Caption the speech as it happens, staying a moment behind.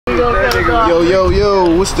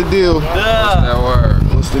Yo, what's the deal? What's that word?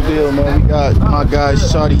 What's the deal, man? We got my guy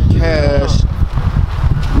Shaudy Kash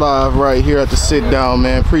live right here at the Sitdown,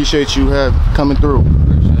 man. Appreciate you coming through.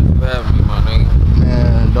 Appreciate you having me, my nigga.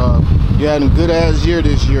 Man, dog, you had a good ass year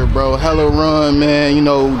this year, bro. Hella run, man. You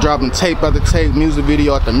know, dropping tape after tape, music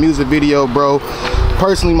video after music video, bro.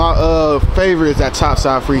 Personally, my favorite is that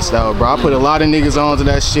Topside freestyle, bro. I put a lot of niggas onto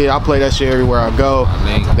that shit. I play that shit everywhere I go.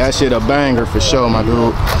 That shit a banger for sure, my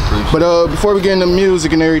dude. But before we get into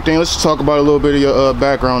music and everything, let's just talk about a little bit of your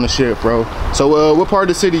background and shit, bro. So, what part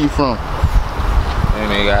of the city you from?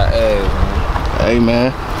 Man, got ass, man. Hey,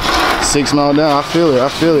 man. 6 Mile down. I feel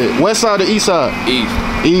it. West side or east side?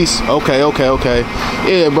 East. Okay.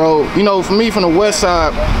 Yeah, bro. You know, for me, from the west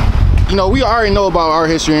side, you know, we already know about our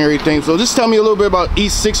history and everything, so just tell me a little bit about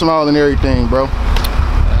East 6 Mile and everything, bro.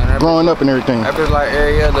 Man, growing up and everything. That was like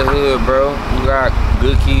area of the hood, bro. We got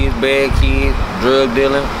good kids, bad kids, drug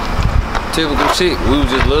dealing, typical shit. We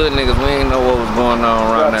was just little niggas. We ain't know what was going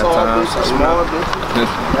on around that time. Bitches, small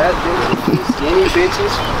bitches, fat bitches, skinny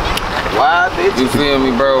bitches, wide bitches. You feel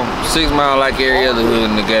me, bro? 6 Mile like every other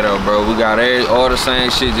hood in the ghetto, bro. We got all the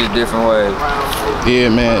same shit, just different ways.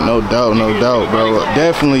 Yeah, man, no doubt, bro.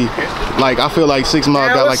 Definitely. Like, I feel like 6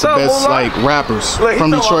 Mile got like the best like rappers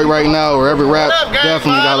from Detroit right now, or every rap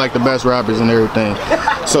definitely got like the best rappers and everything.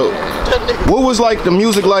 So what was like the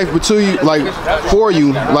music life between you, like for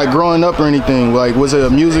you, like growing up or anything? Like, was it a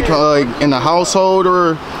music like in the household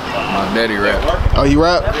or? My daddy rap. Oh, he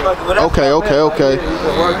rap? Okay. I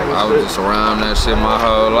was just around that shit my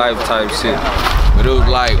whole life type shit. But it was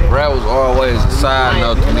like, rap was always a side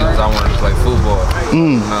note to me because I wanted to play football.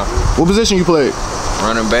 You know? What position you played?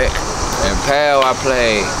 Running back. And Pal, I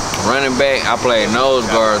played running back. I played nose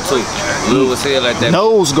guard too. Lil was here like that.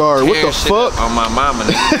 Nose guard? What the fuck? On my mama.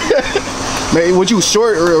 Man, was you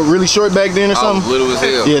short or really short back then or something? Little as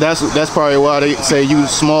hell. Yeah, that's probably why they say you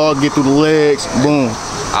small, get through the legs, boom.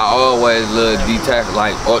 I always love D-tackle,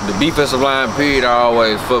 like the defensive line period, I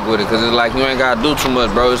always fuck with it, cause it's like you ain't gotta do too much,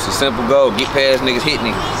 bro. It's a simple goal, get past niggas, hit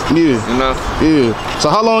niggas. Yeah. You know? Yeah. So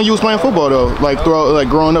how long you was playing football though? Like throughout, like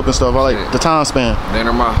growing up and stuff, I like the time span. Then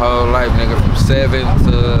in my whole life, nigga, from 7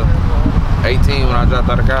 to 18 when I dropped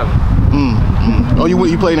out of college. Oh,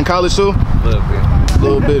 you played in college too? A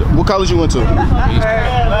little bit. What college you went to?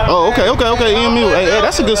 Oh, okay. EMU. Hey,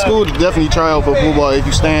 that's a good school to definitely try out for football if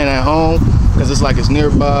you staying at home, because it's like it's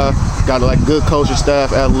nearby. Got like good coaching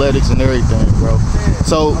staff, athletics, and everything, bro.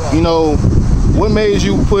 So, you know, what made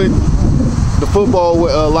you put the football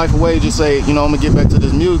life away? Just say, you know, I'm gonna get back to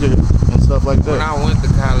this music and stuff like that. When I went to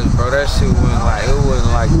college, bro, that shit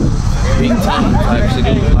wasn't like the big team type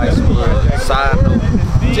shit. It was like some side note,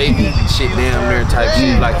 JV shit down there type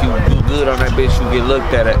shit. Like you do good on that bitch, you get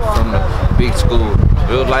looked at from the big school.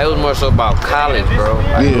 It was more so about college, bro.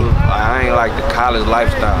 Like, I ain't like the college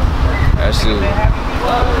lifestyle. That shit.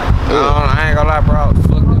 I ain't gonna lie, bro. I was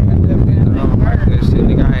fucked up at that bitch. I don't like that shit.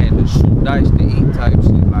 Nigga, I had to shoot dice to eat type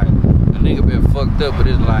shit. Like, the nigga been fucked up, but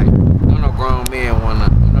it's like, don't no grown man wanna,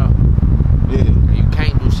 you know? Yeah. You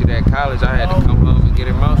can't do shit at college. I had to come home and get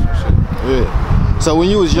emotional shit. Yeah. So when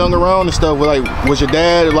you was young around and stuff, like, was your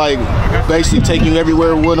dad like basically taking you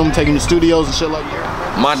everywhere with him, taking you to studios and shit like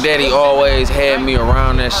that? My daddy always had me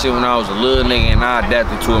around that shit when I was a little nigga, and I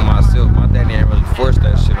adapted to it myself. My daddy ain't really forced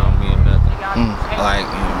that shit on me or nothing.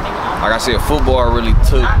 Like I said, football really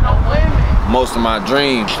took most of my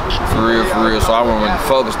dreams, for real. So I wasn't really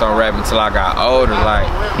focused on rap until I got older. Like,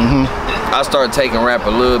 I started taking rap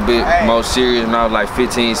a little bit more serious when I was like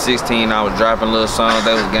 15, 16. I was dropping little songs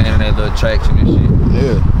that was gaining that little traction and shit.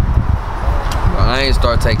 Yeah. But I ain't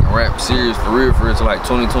start taking rap serious for real till like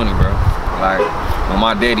 2020, bro. Like, when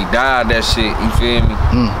my daddy died, that shit, you feel me?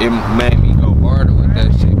 It made me go harder with that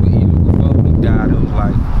shit. But even before he died, it was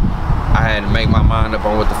like, I had to make my mind up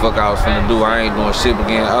on what the fuck I was finna do. I ain't doing shit but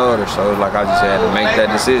getting older, so it was like I just had to make that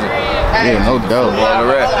decision. Yeah, no doubt. All the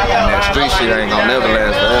rap. And that street shit ain't gonna never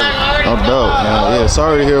last forever. No doubt, man. Yeah,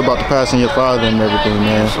 sorry to hear about the passing of your father and everything,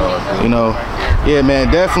 man. You know, yeah, man,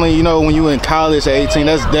 definitely, you know, when you in college at 18,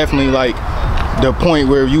 that's definitely like the point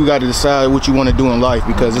where you got to decide what you want to do in life,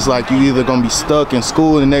 because it's like you either gonna be stuck in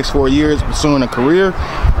school in the next 4 years pursuing a career,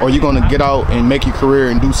 or you're gonna get out and make your career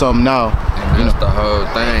and do something now. And that's the whole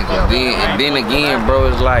thing. And then again, bro,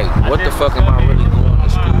 it's like, what the fuck am I really going to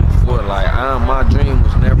school for? Like, my dream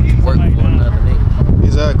was never to work for another nigga.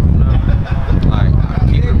 Exactly. You know? Like,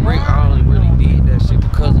 keep it real, I only really did that shit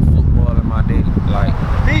because of football and my daddy. Like,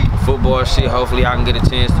 football shit, hopefully I can get a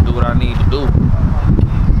chance to do what I need to do.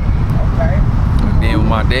 And then with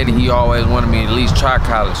my daddy, he always wanted me to at least try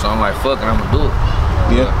college, so I'm like, fuck it, I'm gonna do it.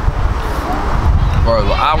 Yeah. Or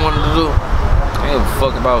what I wanted to do, I don't give a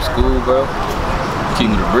fuck about school, bro. Keep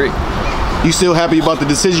me the brick. You still happy about the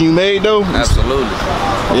decision you made though? Absolutely.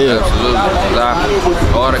 Yeah.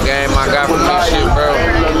 Absolutely. All the game I got from this shit, bro.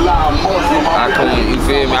 I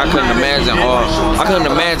couldn't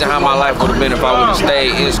imagine how my life would have been if I would have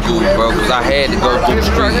stayed in school, bro. Because I had to go through the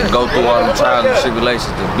streets and go through all the trials and tribulations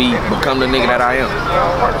to become the nigga that I am.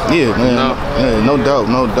 Yeah, man. You know? Yeah,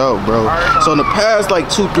 no doubt, bro. So in the past like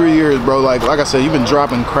 2-3 years, bro, like I said, you've been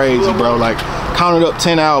dropping crazy, bro. Like counted up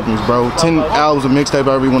 10 albums, bro. 10 albums, a mixtape,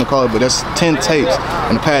 however you want to call it, but that's 10 tapes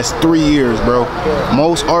in the past 3 years, bro.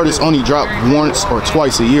 Most artists only drop once or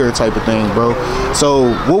twice a year type of thing, bro.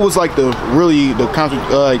 So what was like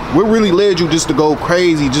what really led you just to go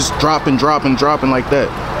crazy, just dropping like that?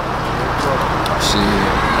 Shit,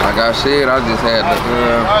 like I said, I just had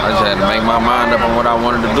to make my mind up on what I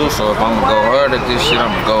wanted to do. So if I'm gonna go hard at this shit, I'm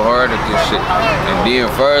gonna go hard at this shit. And then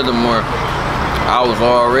furthermore, I was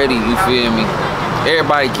already, you feel me?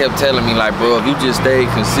 Everybody kept telling me like, bro, if you just stayed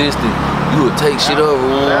consistent, you would take shit over.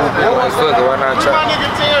 Like, fuck it, why not try?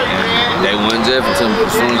 And they wouldn't judge it to me.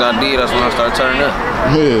 As soon as I did, that's when I started turning up.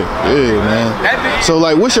 Yeah, man. So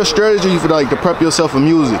like, what's your strategy for like to prep yourself for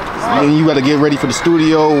music? I mean, you got to get ready for the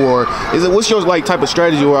studio, or what's your like type of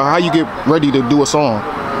strategy, or how you get ready to do a song?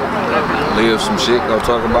 Live some shit, go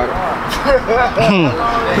talk about it.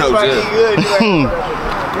 No shit.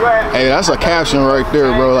 Hey, that's a caption right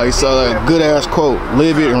there, bro. Like, so a good ass quote.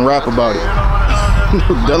 Live it and rap about it.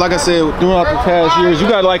 Like I said, throughout the past years, you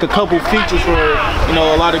got like a couple features for, you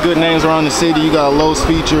know, a lot of good names around the city. You got a Los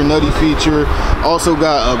feature, Nutty feature, also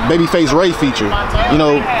got a Babyface Ray feature. And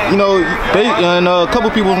a couple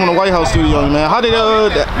people from the White House studio, man. How did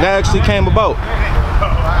that actually came about?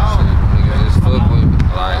 Niggas just fuck with me.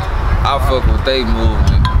 Like, I fuck with they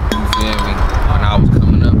movement. You feel me? When I was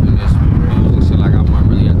coming up in this music shit, like I wasn't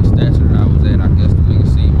really at the stature that I was at. I guess the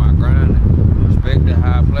niggas seen my grind and respected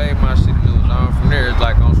how I played my shit. And it was on from there. It's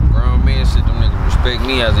like on some grown man shit. Them niggas respect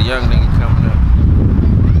me as a young nigga coming up.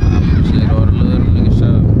 I appreciate all the love them niggas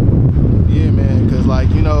show. Yeah, man, cause like,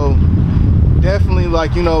 you know, definitely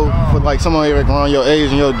like, you know, for like someone around your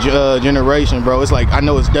age and your generation, bro, it's like, I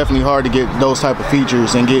know it's definitely hard to get those type of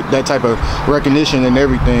features and get that type of recognition and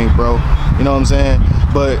everything, bro. You know what I'm saying?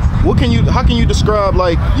 But how can you describe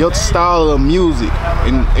like your style of music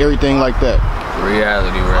and everything like that?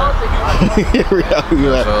 Reality rap. Reality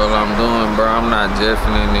rap. That's all I'm doing, bro. I'm not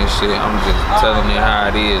jeffing in this shit. I'm just telling it how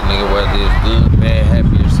it is, nigga, whether it's good, bad,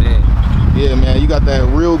 happy, or sad. Yeah, man, you got that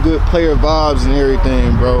real good player vibes and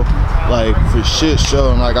everything, bro. Like, for shit show,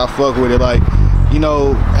 and like, I fuck with it. Like, you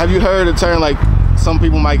know, have you heard the term, like, some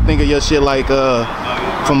people might think of your shit like,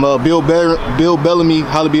 from Bill Bellamy,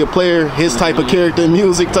 How to Be a Player, his type of character in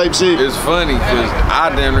music type shit? It's funny, because I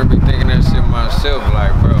damn near be thinking that shit myself,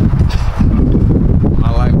 like, bro.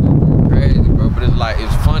 My life was crazy, bro, but it's like,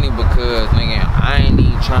 it's funny because, nigga, I ain't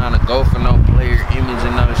even trying to go for no player image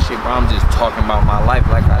and other shit, bro. I'm just talking about my life,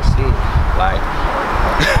 like I said. Like,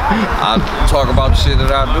 I talk about the shit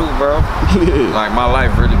that I do, bro. Like, my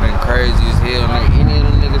life really been crazy as hell, nigga. Any of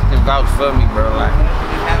them niggas can vouch for me, bro. Like,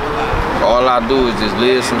 all I do is just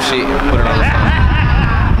live some shit and put it on the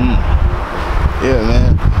phone. Yeah,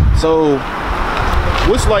 man. So,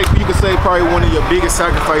 what's like, you could say, probably one of your biggest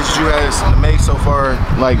sacrifices you had to make so far,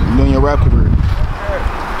 like, doing your rap career?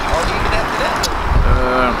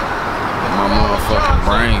 My motherfucking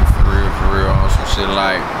brain, for real, on some shit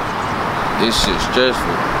like, this shit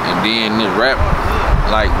stressful. And then this rap,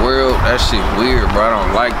 like, world, that shit weird, bro. I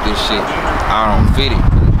don't like this shit. I don't fit it.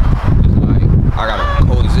 It's like, I gotta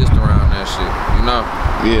coexist around that shit, you know?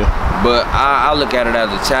 Yeah. But I look at it as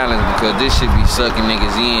a challenge because this shit be sucking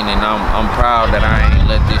niggas in, and I'm proud that I ain't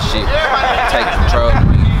let this shit take control of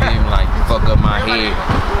me, you feel me? Like, fuck up my head,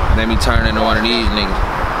 let me turn into one of these niggas.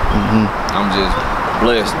 I'm just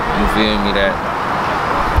blessed, you feel me, that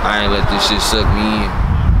I ain't let this shit suck me in.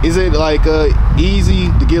 Is it like easy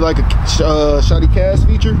to get like a Shaudy Kash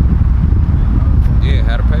feature? Yeah,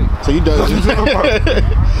 how to pay. So you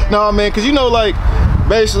done? No, man, cause you know, like,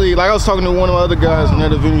 basically, like I was talking to one of the other guys in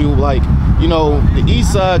another venue, like, you know, the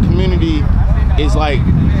East Side community is like,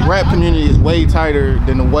 rap community is way tighter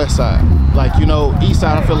than the West Side. Like, you know, East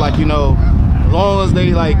Side, I feel like, you know, as long as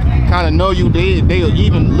they like kind of know you, they'll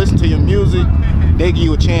even listen to your music, they give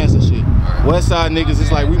you a chance and shit. West Side niggas,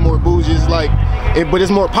 it's like we more bougie, it's like, but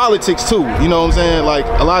it's more politics too, you know what I'm saying? Like,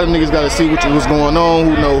 a lot of niggas gotta see what's going on,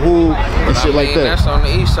 who know who, and shit like that. That's on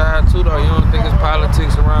the East Side too, though. You don't think it's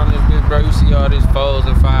politics around this bitch, bro? You see all this foes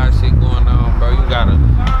and fire shit going on, bro. You got the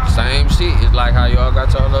same shit. It's like like how y'all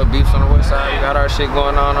got y'all little beefs on the west side. We got our shit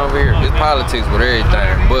going on over here. It's politics with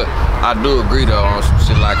everything. But I do agree though on some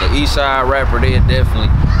shit like an east side rapper, they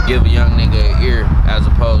definitely give a young nigga an ear as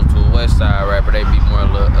opposed to a west side rapper. They be more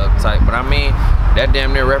a little uptight. But I mean, that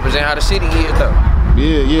damn near represent how the city is though.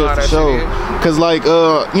 Yeah, for sure. Cause like,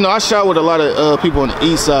 you know, I shot with a lot of people on the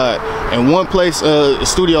east side, and one place,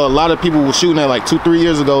 studio, a lot of people were shooting at like 2-3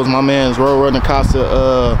 years ago was my man's Road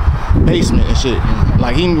Costa basement and shit.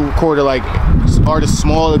 Like he recorded like artists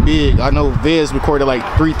small and big. I know Vez recorded like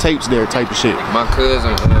 3 tapes there, type of shit. My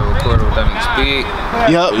cousin recorded with that nigga Speed.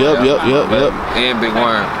 Yep. And Big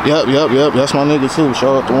Worm. Yep. That's my nigga too.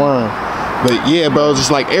 Shout out to Worm. But yeah, bro, it's just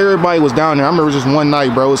like everybody was down there. I remember just one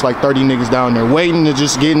night, bro, it's like 30 niggas down there waiting to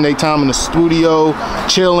just getting their time in the studio,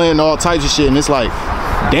 chilling, all types of shit. And it's like,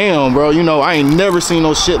 damn, bro, you know, I ain't never seen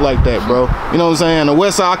no shit like that, bro. You know what I'm saying? The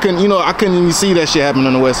west side, I couldn't even see that shit happen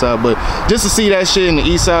on the west side. But just to see that shit in the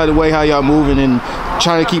east side, the way how y'all moving and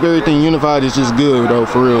trying to keep everything unified is just good, though,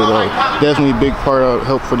 for real, though. Definitely a big part of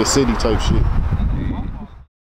help for the city type shit.